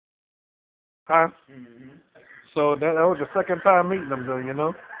Huh? Mm-hmm. So that was the second time meeting them, though, you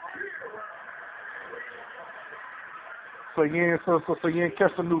know. So you ain't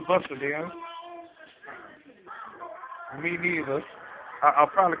catch the new Buster then? Me neither. I'll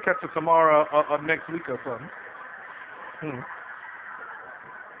probably catch it tomorrow or next week or something. Hmm.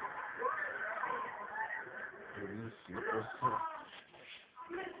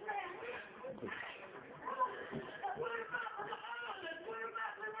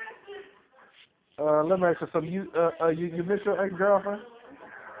 Let me ask you something. You miss your ex-girlfriend?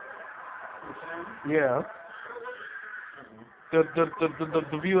 Yeah.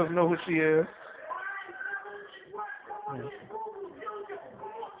 The viewers know who she is.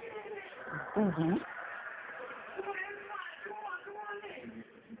 Mm-hmm.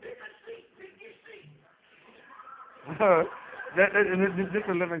 This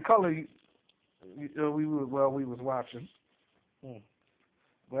is Living Color. We was watching. Hmm.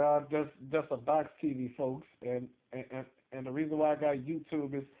 Well, just a box TV, folks, and the reason why I got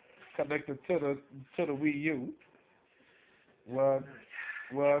YouTube is connected to the Wii U. Well,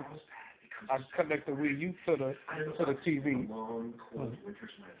 well, I connect the Wii U to the TV. Hmm.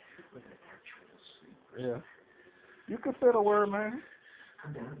 Yeah, you can say the word, man.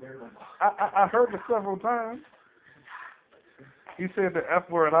 I heard it several times. He said the F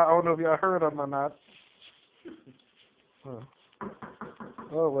word. I don't know if y'all heard him or not. Huh.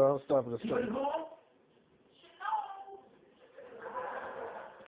 Oh well, stop it.